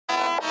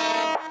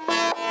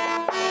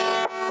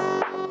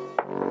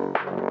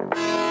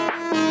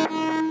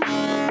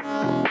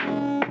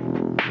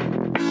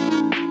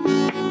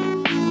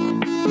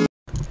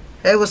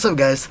Hey, what's up,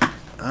 guys?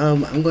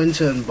 I'm going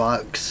to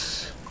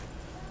unbox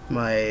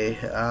my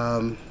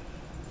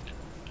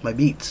my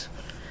Beats.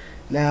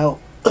 Now,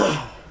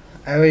 I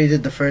already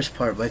did the first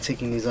part by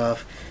taking these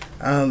off.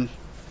 As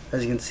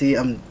you can see,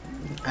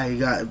 I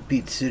got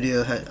Beats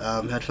Studio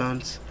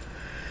headphones.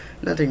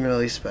 Nothing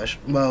really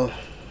special. Well,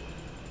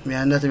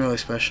 yeah, nothing really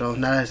special.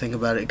 Now that I think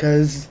about it,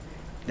 because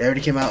they already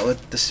came out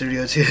with the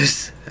Studio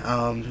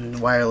 2s,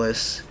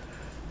 wireless.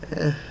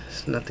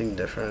 It's nothing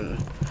different.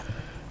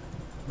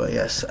 But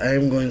yes, I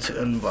am going to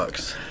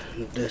unbox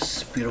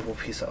this beautiful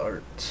piece of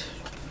art.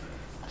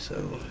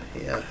 So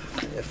yeah,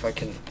 if I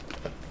can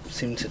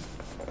seem to,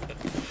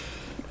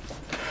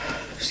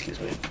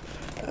 excuse me.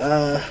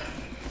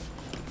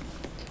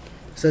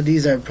 So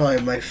these are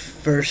probably my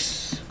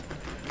first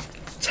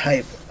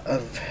type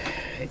of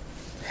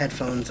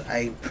headphones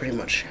I pretty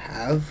much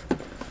have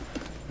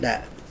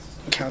that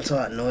cancel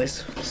out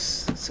noise.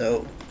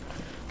 So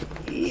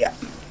yeah,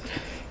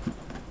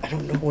 I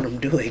don't know what I'm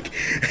doing.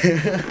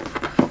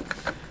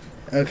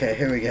 Okay,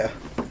 here we go.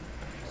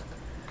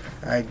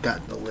 I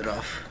got the lid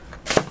off.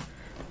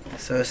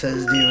 So it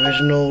says the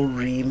original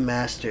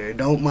remaster.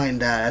 Don't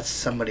mind that. That's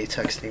somebody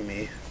texting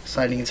me.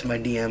 Sliding into my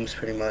DMs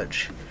pretty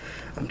much.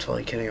 I'm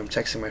totally kidding. I'm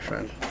texting my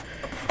friend.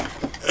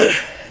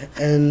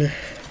 And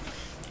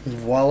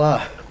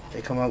voila.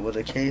 They come out with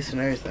a case and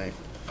everything.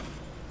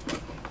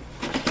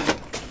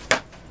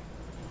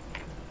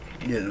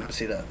 You didn't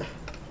see that.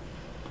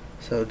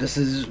 So this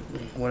is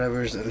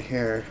whatever's in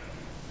here.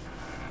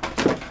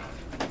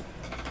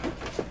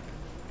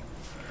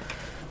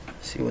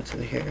 See what's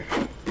in here.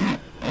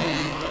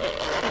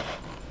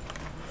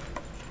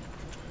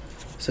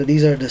 So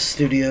these are the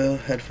studio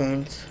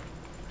headphones.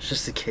 It's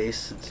just a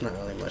case. It's not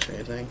really much or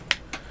anything.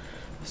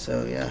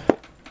 So yeah,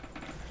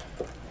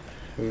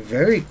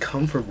 very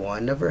comfortable. I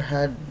never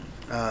had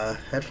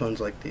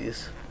headphones like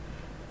these.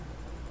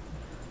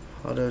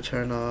 Auto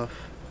turn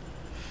off.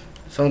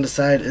 So on the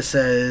side it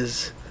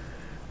says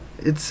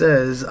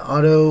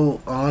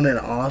auto on and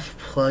off,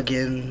 plug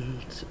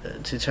in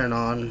to turn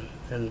on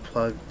and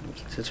plug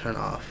to turn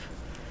off.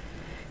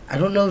 I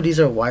don't know if these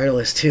are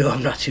wireless too.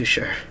 I'm not too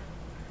sure.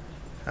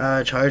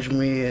 Charge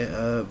me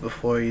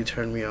before you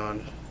turn me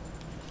on.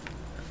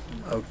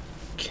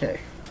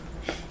 Okay.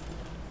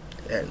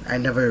 And I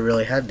never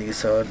really had these,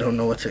 so I don't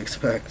know what to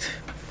expect.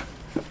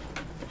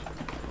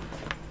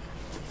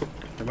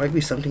 There might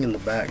be something in the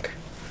back.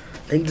 I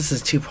think this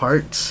is 2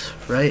 parts,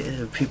 right?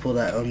 The people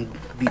that own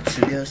Beat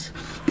Studios.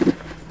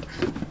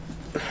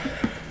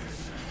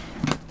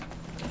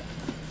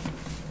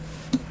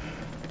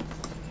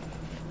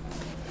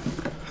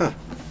 Huh.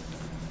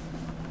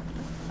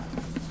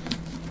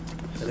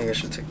 I think I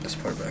should take this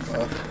part back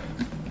off.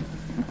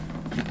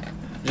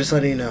 Just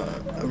letting you know,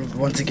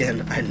 once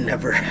again, I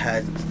never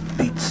had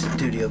Beat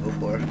Studio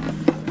before.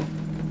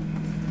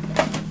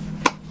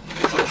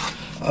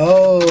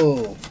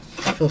 Oh,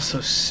 I feel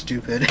so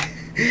stupid.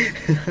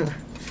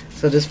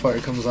 So this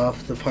part comes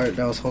off, the part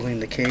that was holding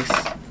the case.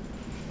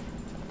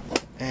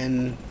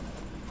 And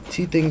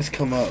 2 things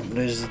come up.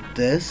 There's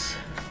this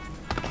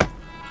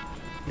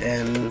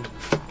and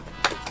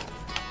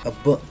a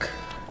book.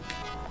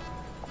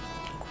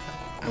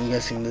 I'm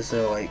guessing these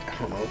are like, I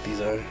don't know what these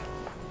are.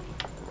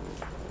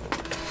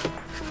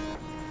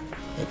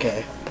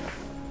 Okay.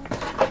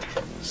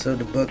 So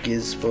the book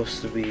is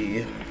supposed to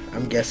be,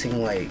 I'm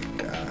guessing like,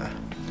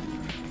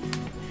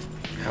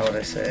 how would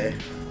I say?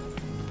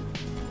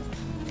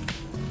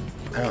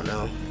 I don't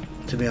know,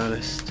 to be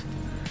honest.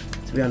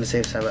 To be on the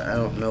safe side, I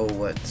don't know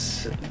what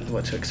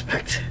to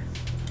expect.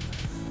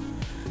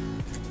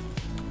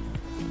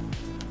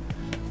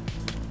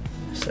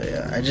 So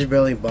yeah, I just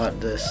barely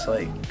bought this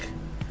like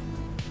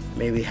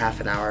maybe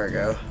half an hour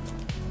ago.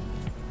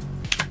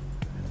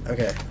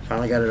 Okay,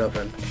 finally got it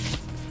open.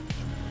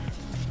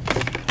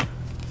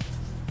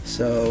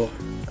 So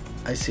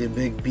I see a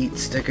big Beat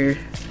sticker.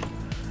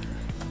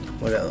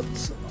 What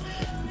else?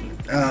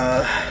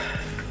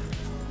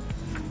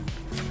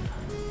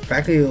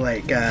 Practically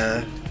like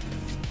how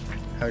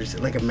would you say,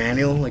 like a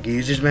manual, like a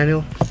user's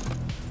manual.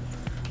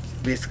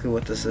 Basically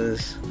what this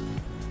is.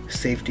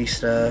 Safety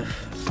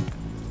stuff.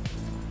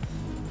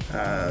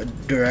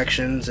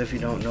 Directions if you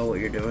don't know what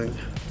you're doing.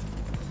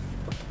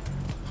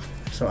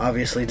 So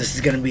obviously this is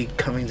gonna be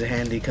coming to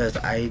handy because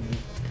I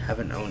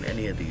haven't owned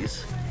any of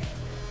these.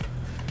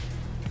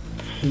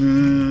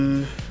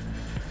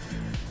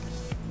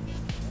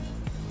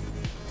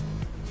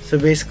 So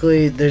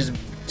basically there's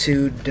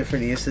 2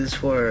 different uses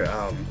for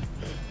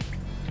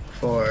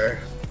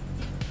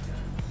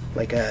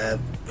like a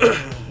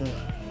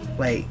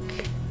like,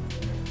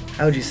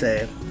 how would you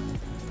say,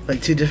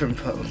 like 2 different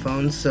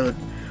phones. So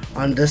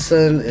on this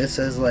one it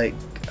says like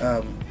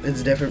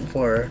it's different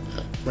for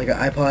like an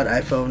iPod,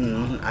 iPhone,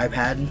 and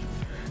iPad,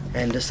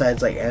 and this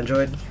side's like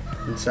Android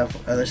and stuff,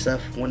 other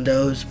stuff,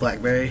 Windows,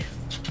 BlackBerry.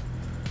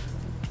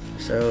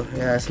 So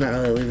yeah, it's not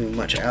really leaving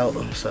much out,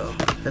 so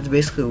that's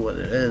basically what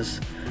it is.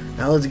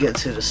 Now let's get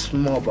to the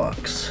small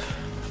box.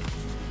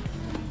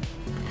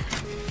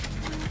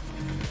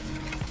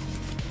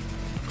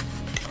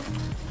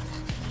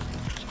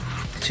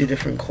 2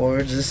 different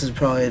cords. This is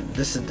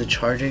the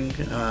charging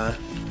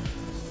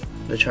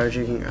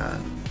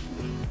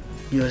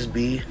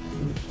USB.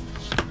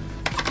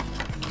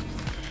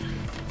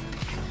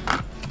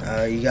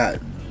 You got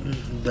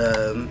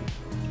the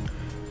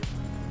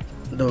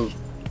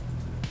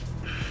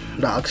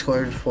aux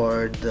cord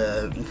for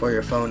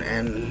your phone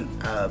and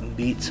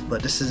Beats,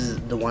 but this is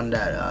the one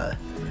that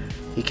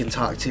you can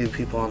talk to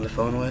people on the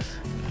phone with,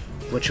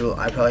 which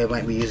I probably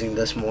might be using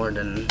this more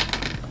than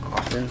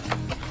often.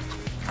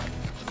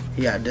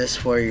 You got this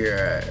for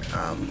your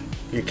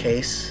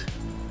case.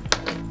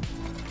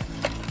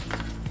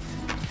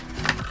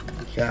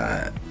 You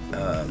got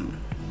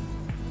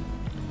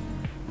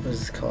what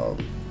is it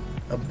called?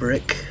 A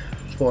brick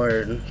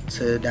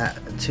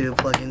to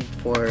plug in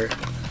for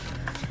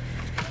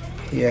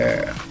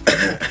your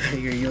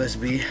your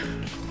USB,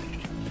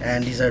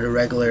 and these are the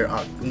regular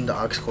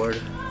aux cord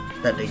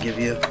that they give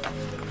you.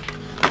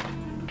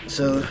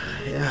 So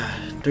yeah,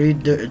 2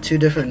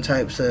 different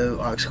types of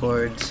aux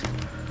cords.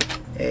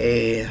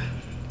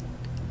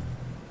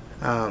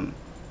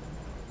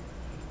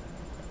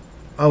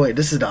 Oh wait,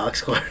 this is the aux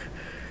cord.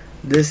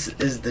 This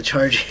is the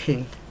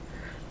charging,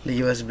 the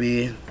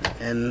USB,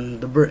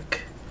 and the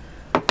brick.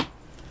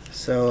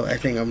 So I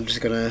think I'm just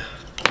gonna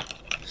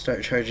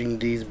start charging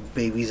these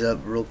babies up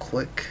real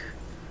quick.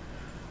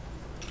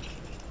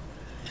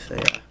 So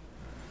yeah.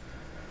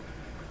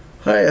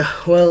 Alright,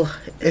 well,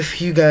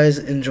 if you guys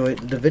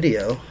enjoyed the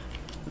video,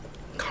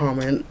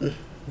 comment,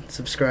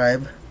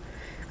 subscribe.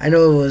 I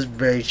know it was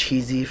very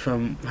cheesy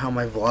from how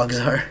my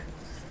vlogs are,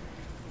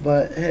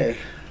 but hey,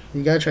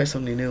 you gotta try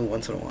something new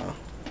once in a while.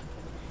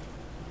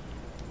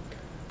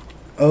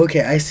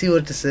 Okay, I see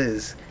what this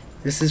is.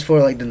 This is for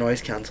like the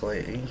noise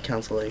canceling.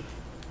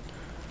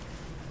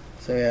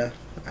 So yeah,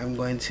 I'm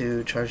going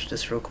to charge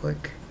this real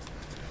quick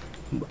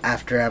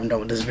after I'm done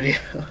with this video.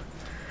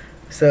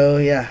 So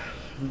yeah,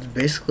 that's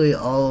basically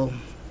all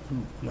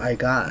I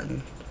got.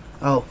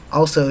 Oh,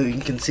 also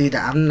you can see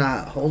that I'm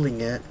not holding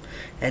it,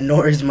 and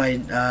nor is my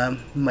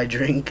my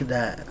drink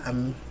that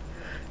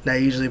I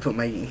usually put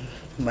my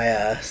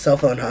cell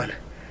phone on.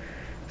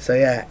 So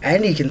yeah,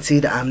 and you can see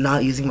that I'm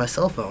not using my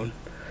cell phone,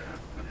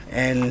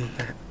 and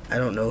I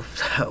don't know if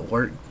that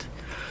worked,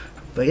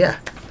 but yeah.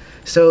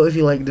 So if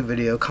you liked the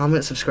video,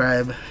 comment,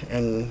 subscribe,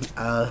 and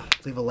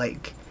leave a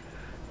like.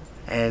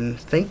 And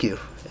thank you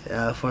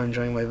for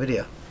enjoying my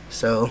video.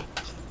 So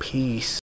peace.